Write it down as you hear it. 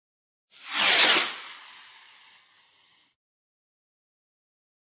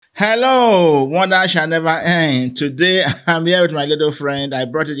Hello, wonder shall never end. Today I'm here with my little friend. I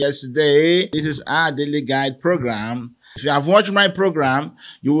brought it yesterday. This is our daily guide program. If you have watched my program,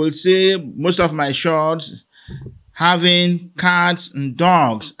 you will see most of my shorts having cats and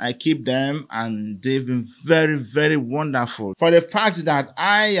dogs. I keep them and they've been very, very wonderful. For the fact that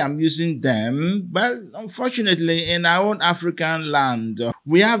I am using them, well, unfortunately, in our own African land,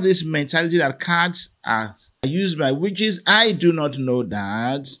 we have this mentality that cats are used by witches. I do not know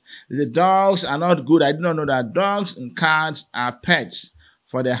that. The dogs are not good. I do not know that dogs and cats are pets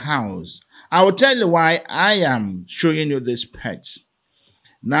for the house. I will tell you why I am showing you these pets.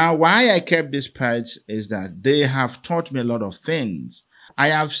 Now, why I kept these pets is that they have taught me a lot of things. I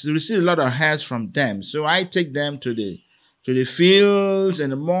have received a lot of help from them. So I take them to the fields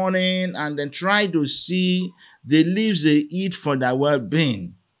in the morning and then try to see the leaves they eat for their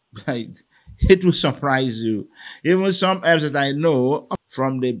well-being. It will surprise you. Even some herbs that I know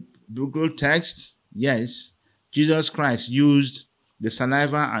from the Google text, yes, Jesus Christ used the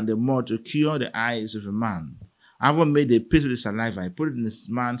saliva and the mud to cure the eyes of a man. I even made a piece of the saliva. I put it in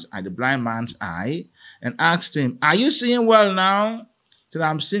the blind man's eye and asked him, "Are you seeing well now?" He said,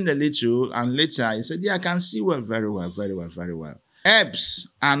 "I'm seeing a little." And later he said, "Yeah, I can see well, very well, very well, very well." Herbs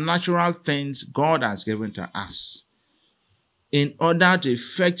are natural things God has given to us in order to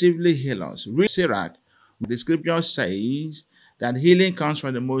effectively heal us. Read Sirach. The scripture says that healing comes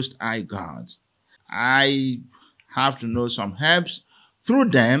from the Most High God. I have to know some herbs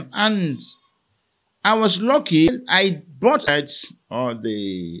through them, and I was lucky. I bought pets, or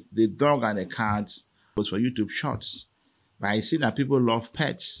the dog and the cat was for YouTube shorts. But I see that people love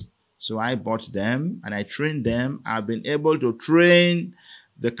pets. So I bought them and I trained them. I've been able to train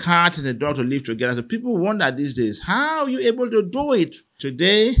the cat and the dog to live together. So people wonder these days, how are you able to do it?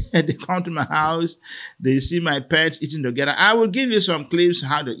 Today, they come to my house, they see my pets eating together. I will give you some clips,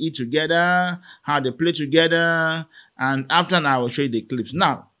 how they eat together, how they play together. And after that, I will show you the clips.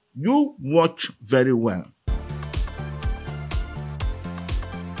 Now, you watch very well.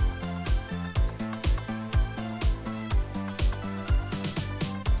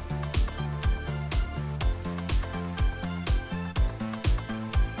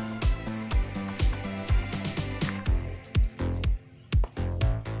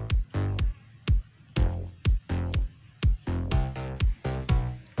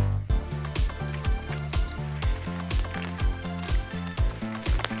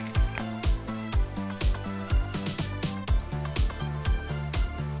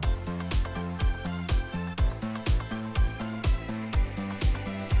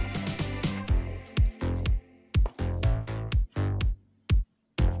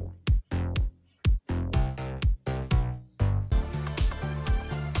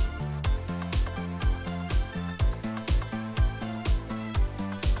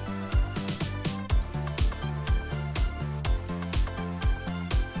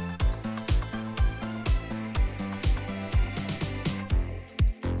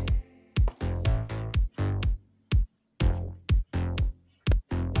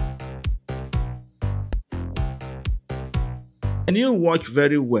 When you watch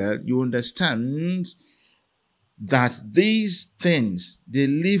very well, you understand that these things, they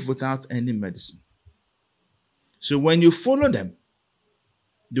live without any medicine. So when you follow them,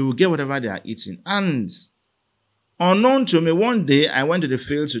 they will get whatever they are eating. And unknown to me, one day I went to the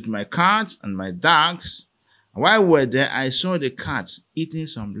fields with my cat and my dogs. While we were there, I saw the cat eating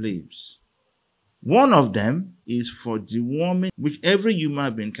some leaves. One of them is for deworming, which every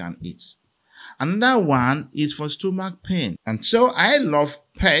human being can eat. Another one is for stomach pain. And so I love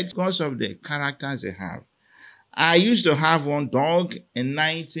pets because of the characters they have. I used to have one dog in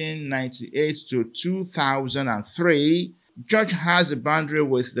 1998 to 2003. Judge has a boundary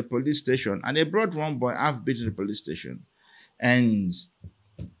with the police station, and they brought one boy half-beat to the police station. And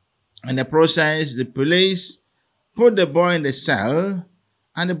in the process, the police put the boy in the cell,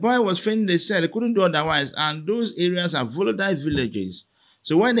 and the boy was fainting in the cell. They couldn't do otherwise, and those areas are volatile villages.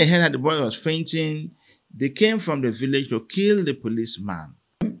 So when they heard that the boy was fainting, they came from the village to kill the policeman.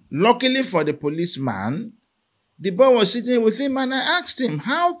 Luckily for the policeman, the boy was sitting with him, and I asked him,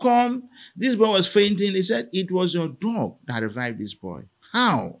 "How come this boy was fainting?" He said, "It was your dog that revived this boy."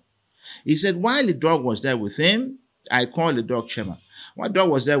 How? He said, while the dog was there with him, I called the dog Shema. While the dog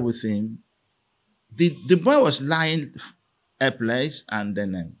was there with him, the boy was lying helpless, and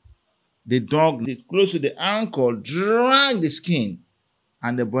then the dog, close to the ankle, dragged the skin,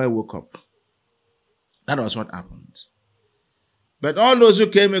 and the boy woke up. That was what happened. But all those who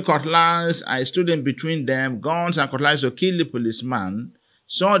came with cutlass, I stood in between them, guns and cutlass to kill the policeman,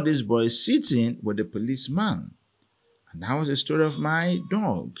 saw this boy sitting with the policeman. And that was the story of my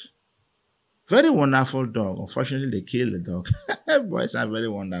dog. Very wonderful dog. Unfortunately, they kill the dog. Boys are very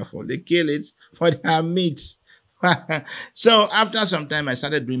wonderful. They kill it for their meat. So after some time, I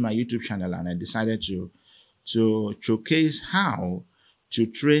started doing my YouTube channel, and I decided to showcase how to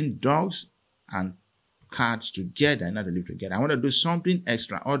train dogs and cats together and not to live together. I want to do something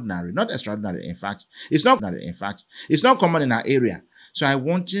extraordinary. Not extraordinary, in fact. It's not common in our area. So I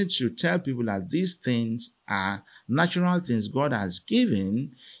wanted to tell people that these things are natural things God has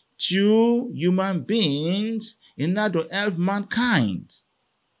given to human beings in order to help mankind.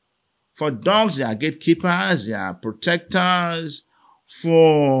 For dogs, they are gatekeepers, they are protectors.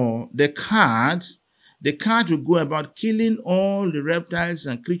 For the cat will go about killing all the reptiles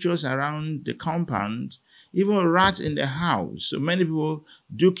and creatures around the compound, even rats in the house. So many people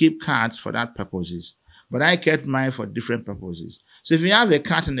do keep cats for that purposes. But I kept mine for different purposes. So if you have a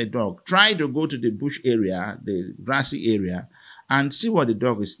cat and a dog, try to go to the bush area, the grassy area, and see what the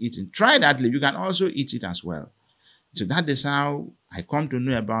dog is eating. Try that leaf. You can also eat it as well. So that is how I come to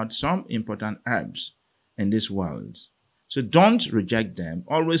know about some important herbs in this world. So don't reject them.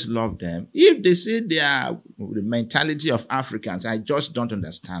 Always love them. If they say they are the mentality of Africans, I just don't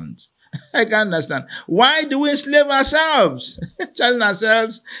understand. I can't understand. Why do we enslave ourselves? Telling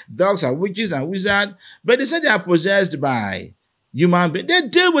ourselves dogs are witches and wizards, but they say they are possessed by human beings. They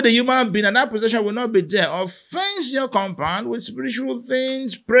deal with the human being, and that possession will not be there. Offense your compound with spiritual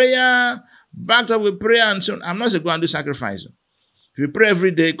things, prayer, backed up with prayer, and so on. I'm not going to do sacrifice. If you pray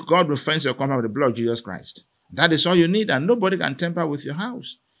every day, God will fence your compound with the blood of Jesus Christ. That is all you need, and nobody can tamper with your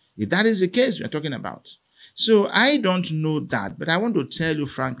house. If that is the case we are talking about. So I don't know that, but I want to tell you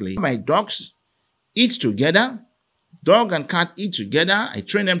frankly, my dogs eat together. Dog and cat eat together. I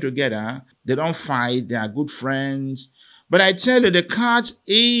train them together. They don't fight. They are good friends. But I tell you, the cat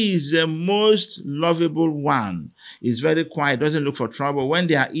is the most lovable one. It's very quiet, doesn't look for trouble. When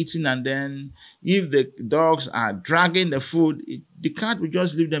they are eating, and then if the dogs are dragging the food, the cat will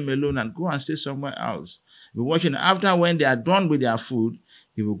just leave them alone and go and stay somewhere else. We're watching. After when they are done with their food,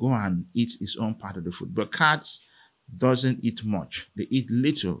 he will go and eat his own part of the food. But cats doesn't eat much. They eat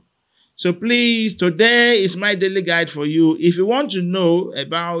little. So please, today is my daily guide for you. If you want to know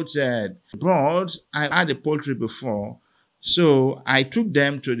about birds, I had a poultry before. So I took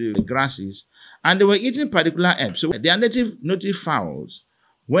them to the grasses, and they were eating particular herbs. So they are native fowls.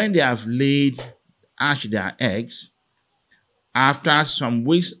 When they have hatched their eggs, after some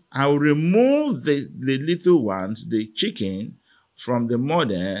weeks, I will remove the little ones, the chicken, from the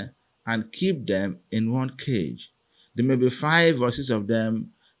mother and keep them in one cage. There may be 5 or 6 of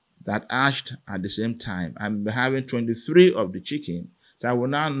them that hatched at the same time. I'm having 23 of the chicken, so I will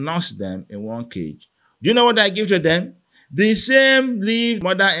now nurse them in one cage. Do you know what I give to them? The same leaf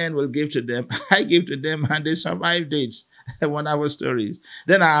mother hen will give to them. I give to them, and they survived it. Wonderful stories.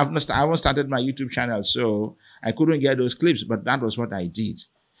 Then I haven't started my YouTube channel, so I couldn't get those clips, but that was what I did.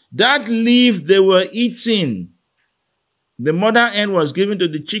 That leaf they were eating, the mother hen was given to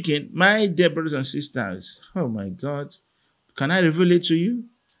the chicken. My dear brothers and sisters, oh my God, can I reveal it to you?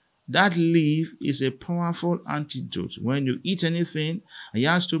 That leaf is a powerful antidote. When you eat anything and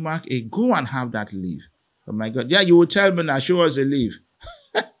your stomach ache, go and have that leaf. Oh my God. Yeah, you will tell me now, show us a leaf.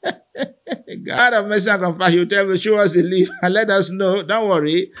 God of mercy and compassion, you tell me, show us the leaf and let us know. Don't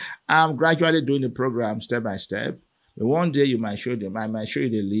worry. I'm gradually doing the program step by step. But one day you might show them. I might show you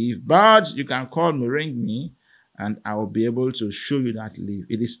the leaf. But you can call me, ring me, and I will be able to show you that leaf.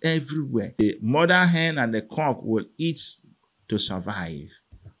 It is everywhere. The mother hen and the cock will eat to survive.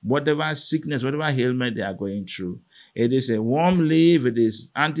 Whatever sickness, whatever ailment they are going through. It is a warm leaf. It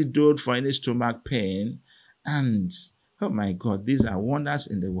is antidote for any stomach pain. And, oh my God, these are wonders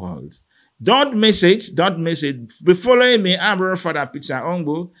in the world. Don't miss it. Don't miss it. Be following me. I'm Reverend Father Peter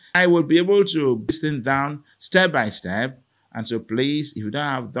Omgbu. I will be able to break things down step by step. And so please, if you don't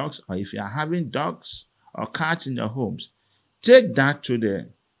have dogs, or if you are having dogs or cats in your homes, take that to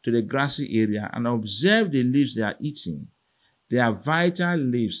the grassy area and observe the leaves they are eating. They are vital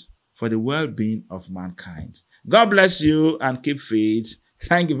leaves for the well-being of mankind. God bless you and keep fit.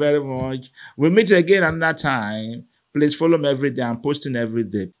 Thank you very much. We'll meet again another time. Please follow me every day. I'm posting every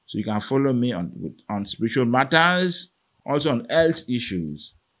day. So you can follow me on spiritual matters, also on health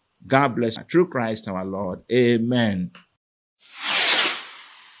issues. God bless you. Through Christ our Lord. Amen.